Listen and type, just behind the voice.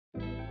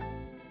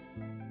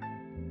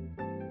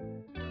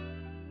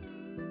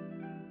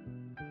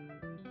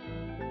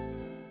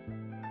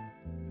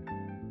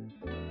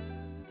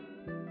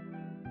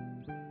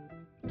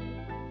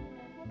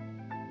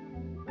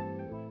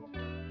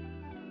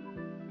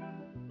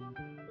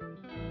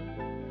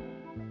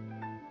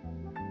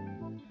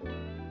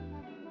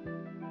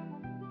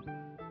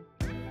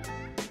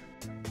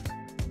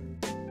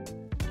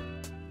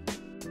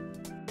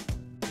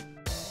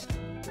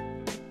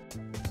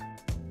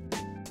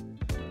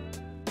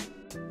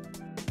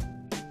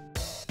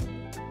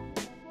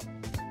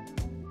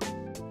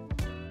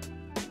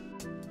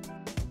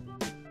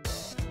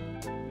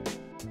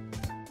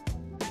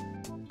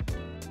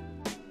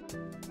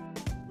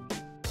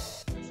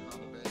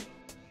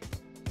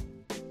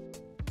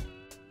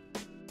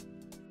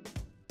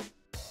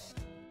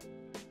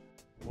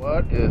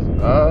What is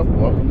up?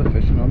 Welcome to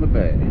Fishing on the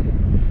Bay.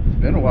 It's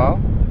been a while.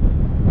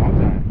 Long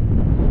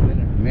time.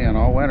 Winter. Man,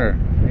 all winter.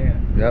 Yeah.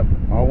 Yep,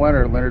 all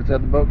winter. Leonard's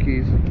had the boat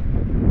keys. I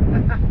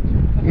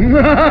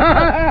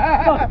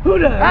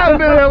haven't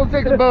been able to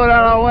take the boat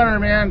out all winter,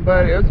 man,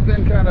 but it's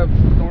been kind of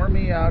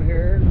stormy out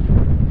here.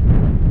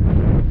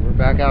 We're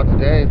back out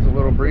today. It's a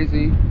little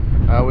breezy.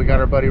 We got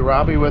our buddy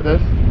Robbie with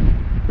us.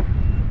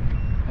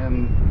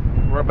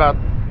 And we're about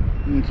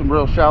in some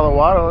real shallow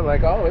water,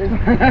 like always.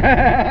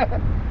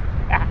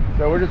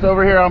 So we're just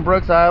over here on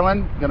Brooks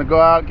Island. Gonna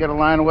go out, get a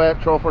line wet,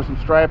 troll for some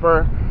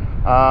striper.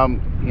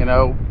 You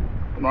know,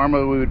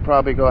 normally we would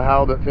probably go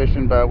halibut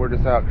fishing, but we're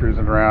just out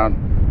cruising around,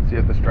 see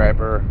if the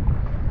striper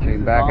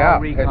came back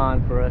out.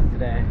 Recon for us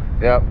today.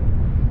 Yep.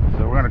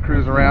 So we're gonna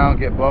cruise around,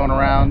 get blown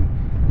around,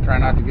 try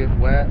not to get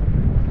wet.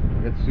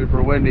 It's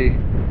super windy,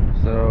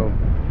 so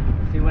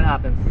see what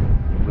happens.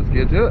 Let's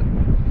get to it.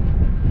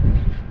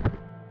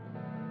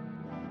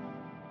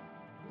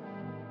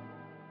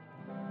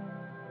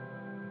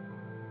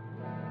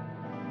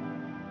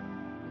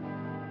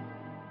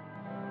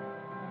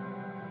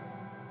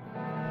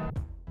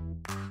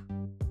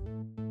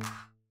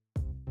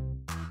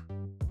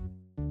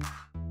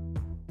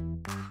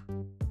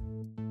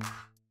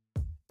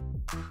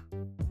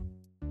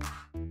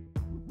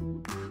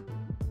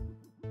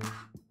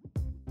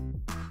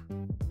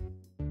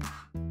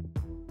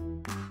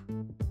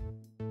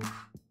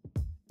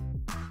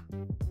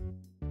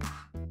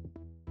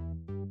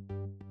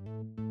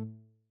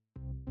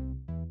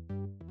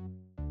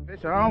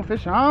 Fish on,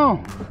 fish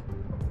on.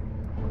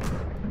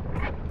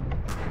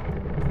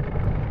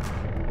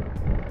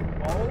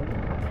 Oh,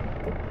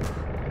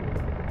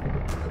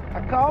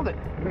 I called it.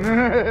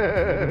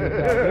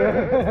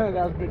 that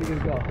was a pretty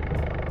good call.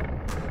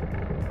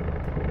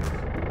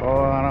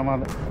 Oh, and I'm on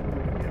the.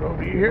 Get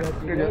over here.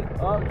 You're good.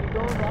 Oh, keep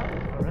going, Rob.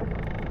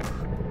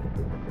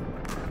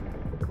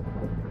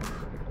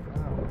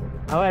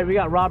 All right, we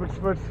got Robert's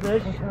first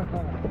fish.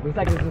 Looks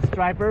like it's a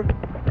striper.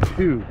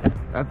 Dude,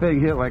 that thing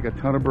hit like a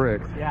ton of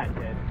bricks. Yeah, it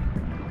did.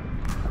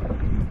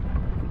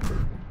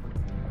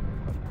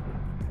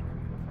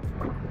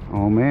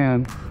 Oh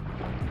man.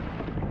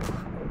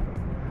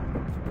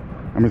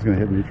 I'm just gonna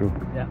hit neutral.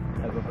 Yeah,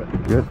 I'll go for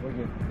it. Good. We're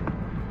good.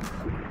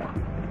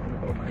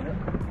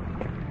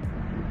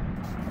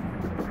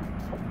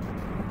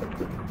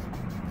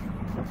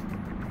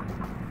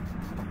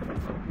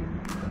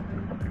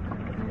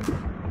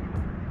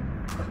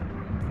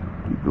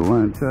 Keep the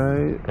line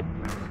tight.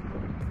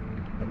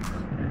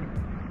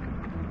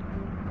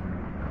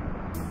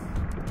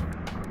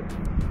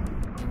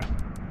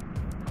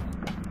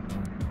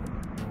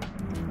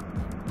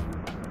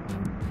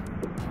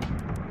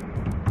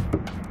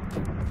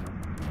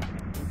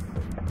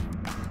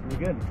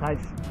 Good, tight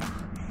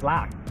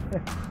slack.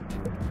 Let's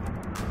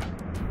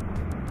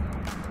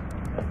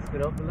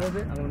get up a little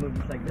bit. I'm gonna move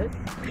just like this.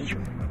 You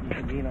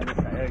can lean on this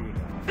side. There you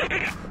go.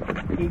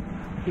 Keep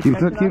Keep it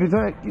tight.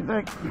 tight. Keep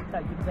tight. Keep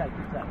tight.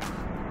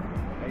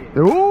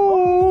 There you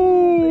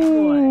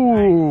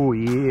Ooh,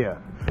 Nice. yeah.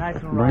 Nice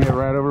and Bring it right.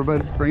 right over,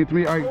 bud. Bring it to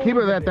me. All right, keep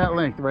it at that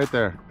length right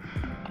there.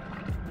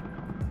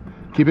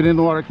 Keep it in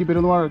the water. Keep it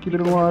in the water. Keep it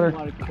in the water.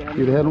 Keep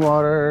it head in the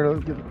water.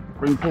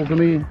 Bring pull to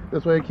me.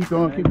 This way. Keep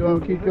going. Keep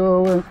going. Keep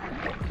going.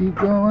 Keep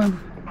going.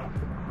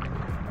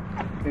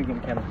 Here, give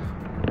me Kenneth.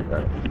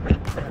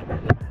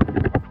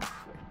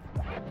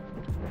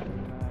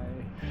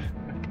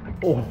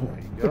 Oh, there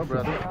you go,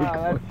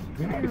 brother.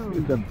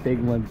 It's a big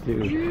one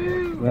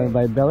too. Right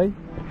by belly.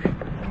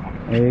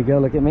 There you go.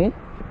 Look at me.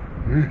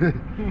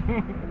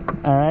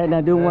 All right,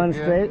 now do one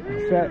straight,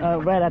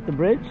 right at the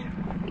bridge.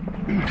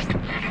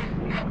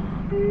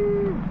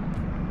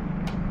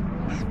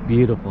 It's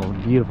beautiful,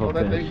 beautiful Hold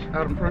that fish. thing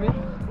out in front of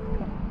you.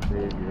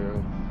 There you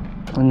go.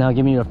 And now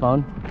give me your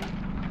phone.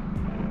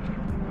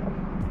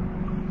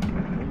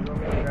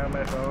 Grab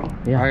my phone.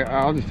 Yeah.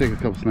 I'll just take a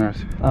couple snaps.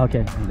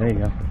 Okay, there you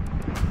go.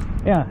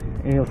 Yeah,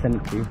 and he'll send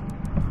it to you.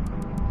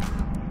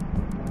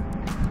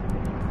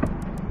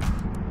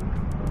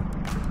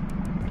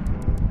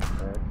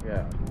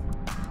 Yeah.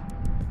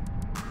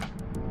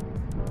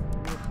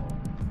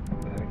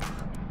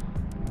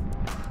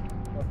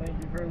 Well, thank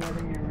you for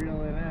letting me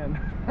reel it in.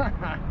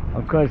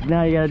 Of course,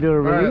 now you gotta do a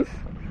release.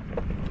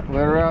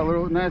 Let her out a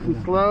little nice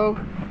and slow.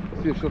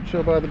 See if she'll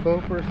chill by the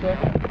boat for a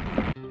second.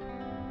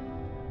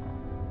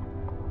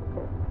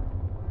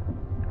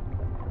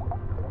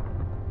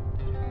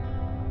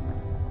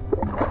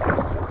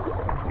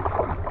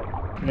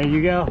 There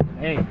you go.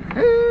 Hey,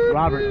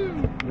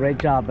 Robert, great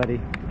job, buddy.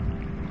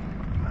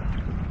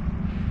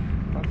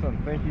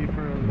 Awesome. Thank you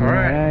for. All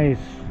right. Nice.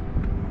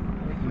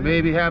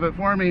 Maybe have it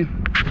for me.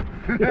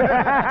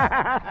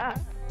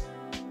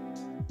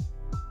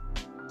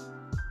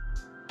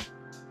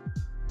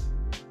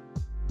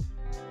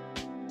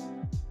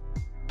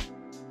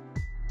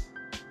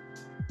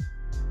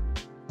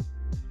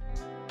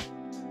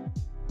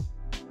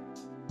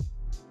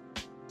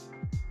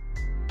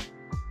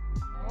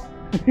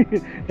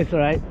 It's all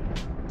right.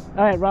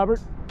 All right, Robert.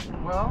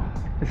 Well,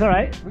 It's all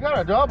right. we got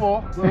a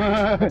double.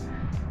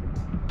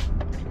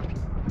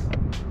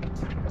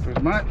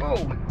 There's my,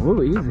 oh.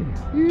 Ooh, easy.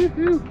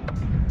 Yoo-hoo.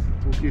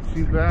 We'll get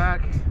you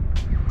back,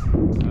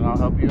 and I'll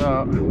help you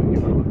out. Give you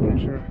a quick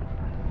picture.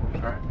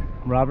 All right.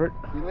 Robert.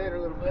 See you later,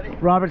 little buddy.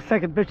 Robert's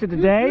second fish of the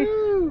day.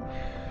 Yoo-hoo.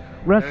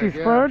 Rusty's Heck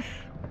yeah. first.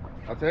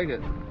 I'll take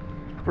it.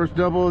 First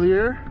double of the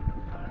year.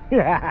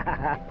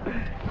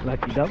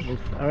 Lucky doubles.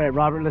 All right,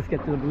 Robert, let's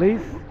get to the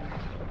release.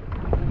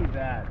 Look at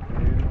that,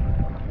 dude.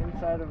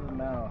 Inside of the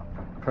mouth.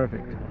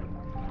 Perfect.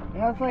 It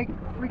has like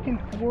freaking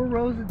 4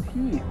 rows of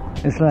teeth.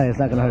 It's right. It's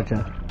not gonna hurt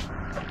you.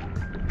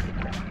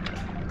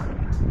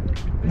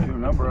 Leave a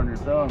number on your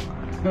thumb.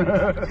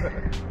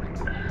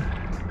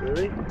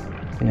 Really?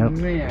 Yep.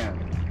 Man.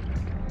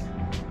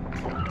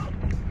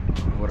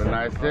 What a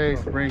nice day.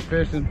 Spring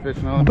fishing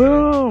on.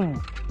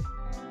 Boom.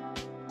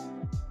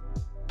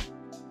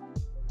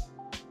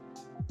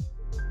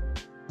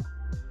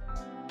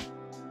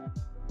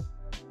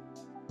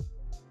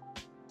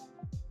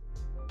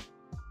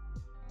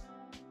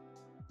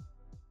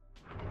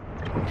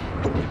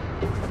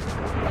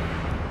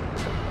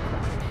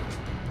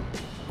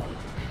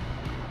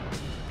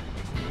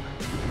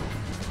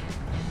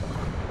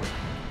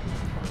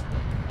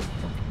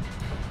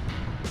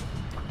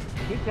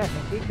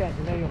 Keep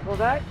catching. Then you'll pull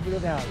back, you go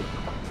down.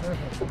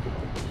 Perfect.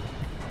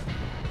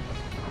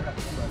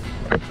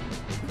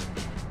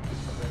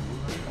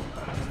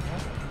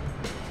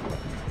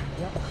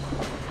 Yep.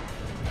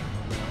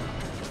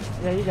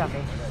 Yeah, you got me.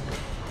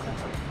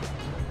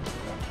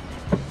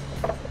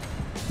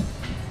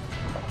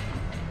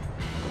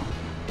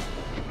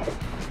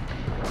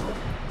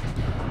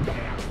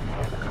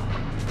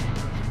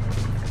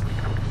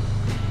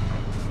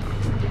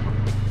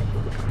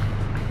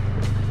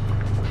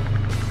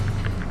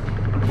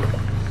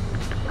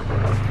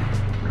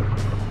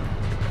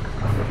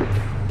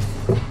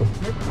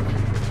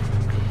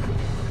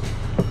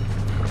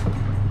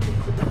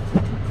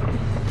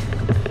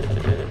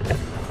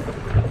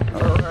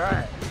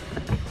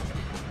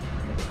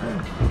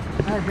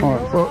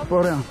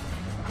 Slow down.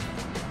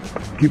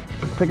 Keep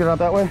picking it out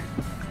that way.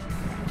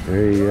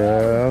 There you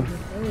go.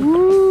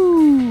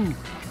 Woo!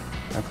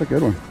 That's a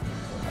good one.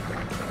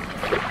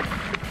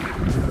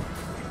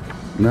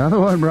 Another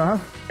one, bro.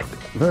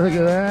 Look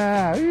at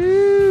that.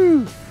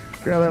 Woo!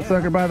 Grab that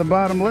sucker by the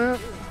bottom lip.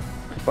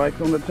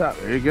 Spikes on the top.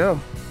 There you go.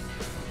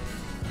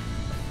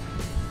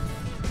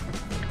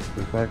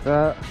 Just like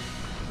that.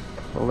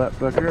 Pull that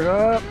sucker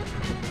up.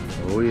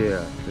 Oh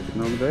yeah.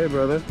 Fishing on the bay,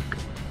 brother.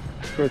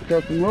 First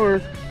custom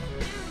lures.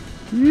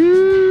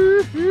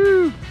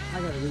 Yoo-hoo.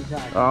 I gotta retie.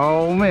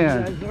 Oh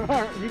man.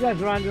 You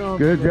guys are on your own.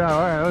 Good job.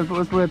 All right,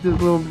 let's let this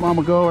little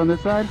mama go on this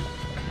side.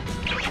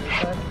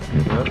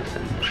 Yep.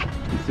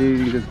 You see, you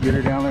can just get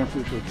her down there and see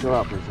if she'll chill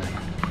out for a second.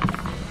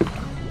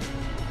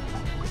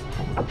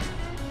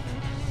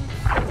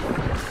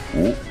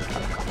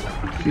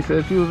 She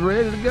said she was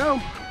ready to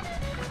go.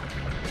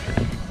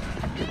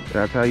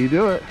 That's how you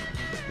do it.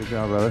 Good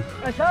job, brother.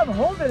 I saw him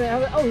holding it. I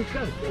was like, oh, he's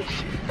got a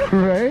fish.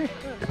 Right?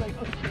 Like,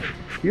 oh,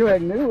 You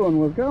like knew one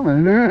was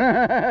coming.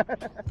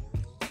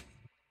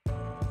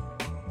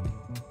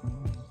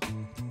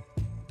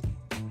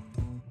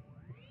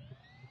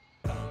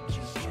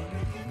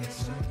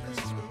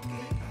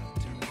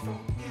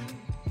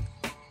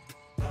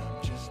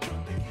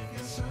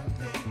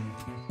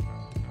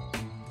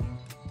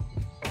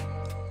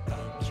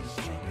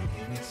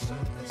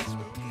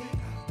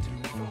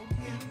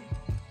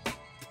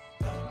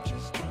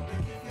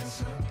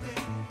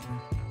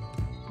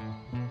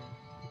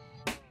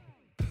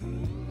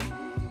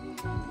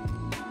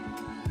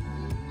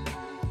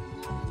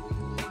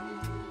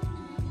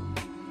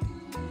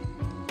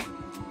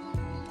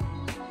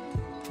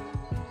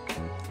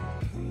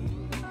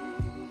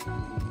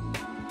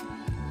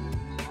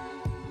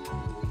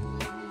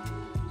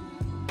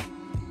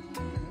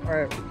 All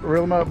right,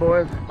 reel them up,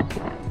 boys.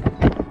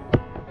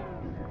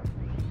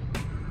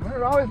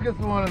 Leonard always gets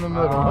the one in the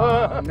middle.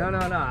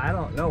 no. I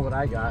don't know what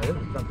I got. This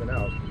is something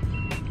else.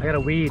 I got a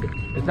weed.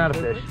 It's not a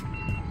fish.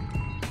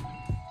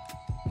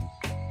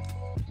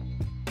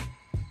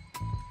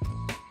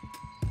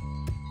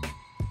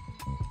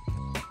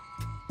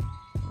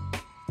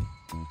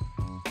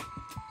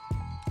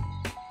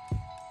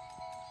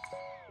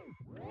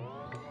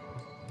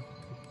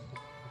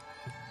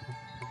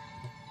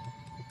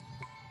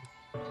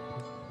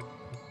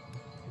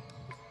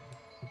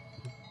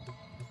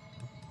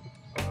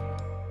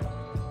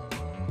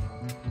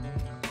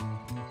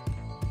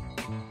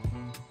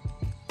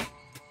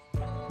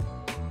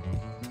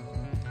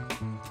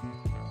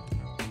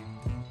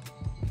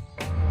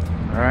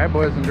 All right,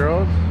 boys and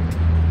girls,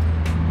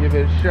 give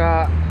it a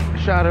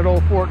shot at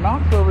old Fort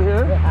Knox over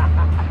here.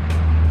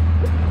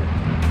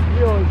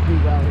 You always do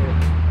out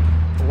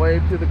here.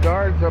 Wave to the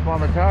guards up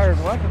on the tires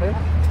watching it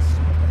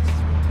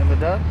in the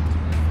dust.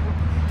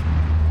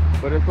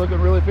 But it's looking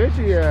really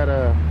fishy at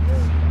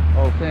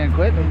old San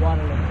Quentin. The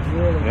water looks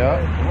really good.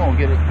 Yeah, come on,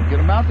 get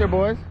them out there,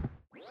 boys.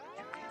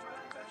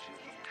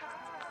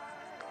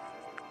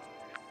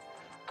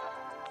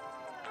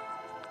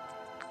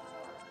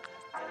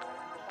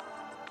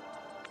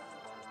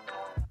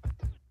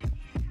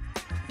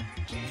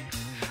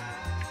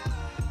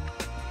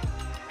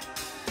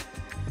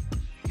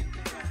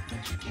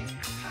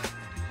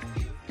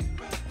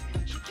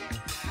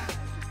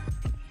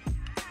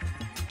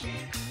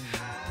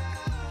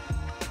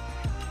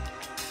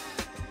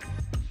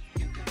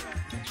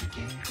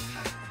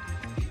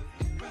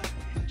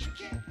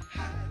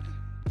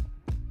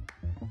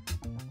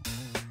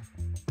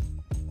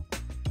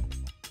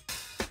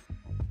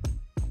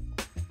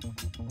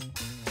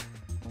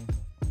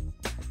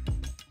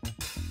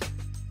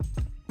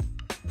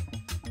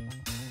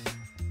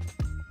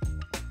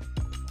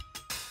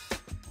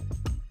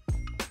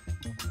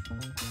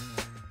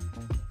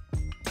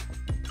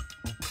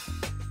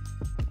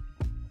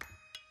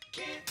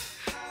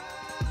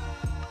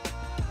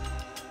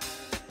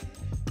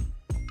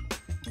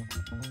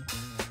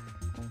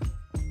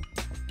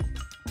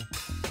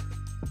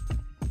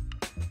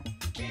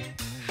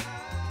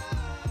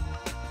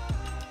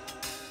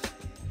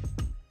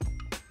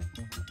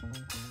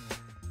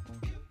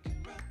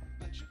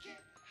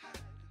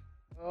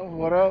 Oh,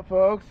 what up,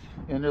 folks?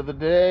 End of the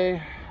day.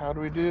 How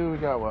do we do? We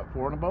got what?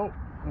 4 in a boat?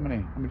 How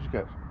many? How many did you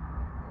catch?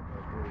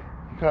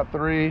 You caught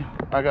 3.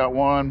 I got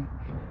 1.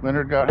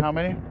 Leonard got how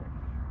many?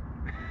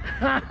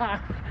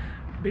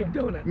 Big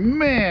donut.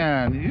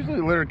 Man,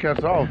 usually Leonard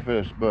catches all the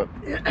fish, but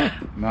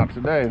not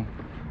today.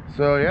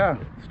 So yeah,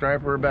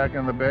 striper back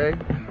in the bay.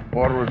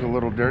 Water was a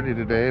little dirty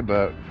today,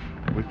 but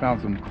we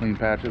found some clean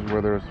patches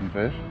where there was some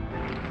fish.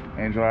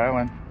 Angel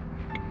Island.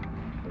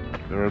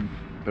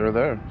 They're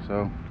there,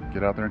 so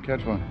get out there and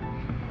catch one.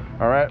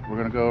 All right, we're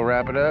gonna go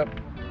wrap it up.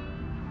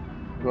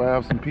 Go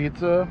have some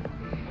pizza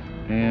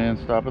and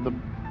stop at the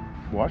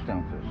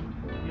washdown fish.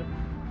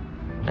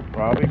 Yep.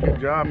 Robbie, good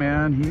job,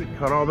 man. He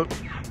caught all the.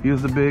 He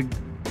was the big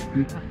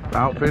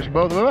outfish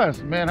both of us.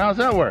 Man, how's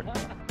that work?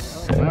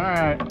 All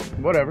right,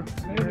 whatever.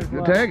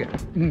 You tag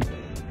it.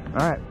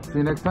 All right, see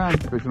you next time.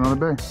 Fishing on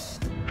the bay.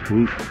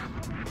 Peace.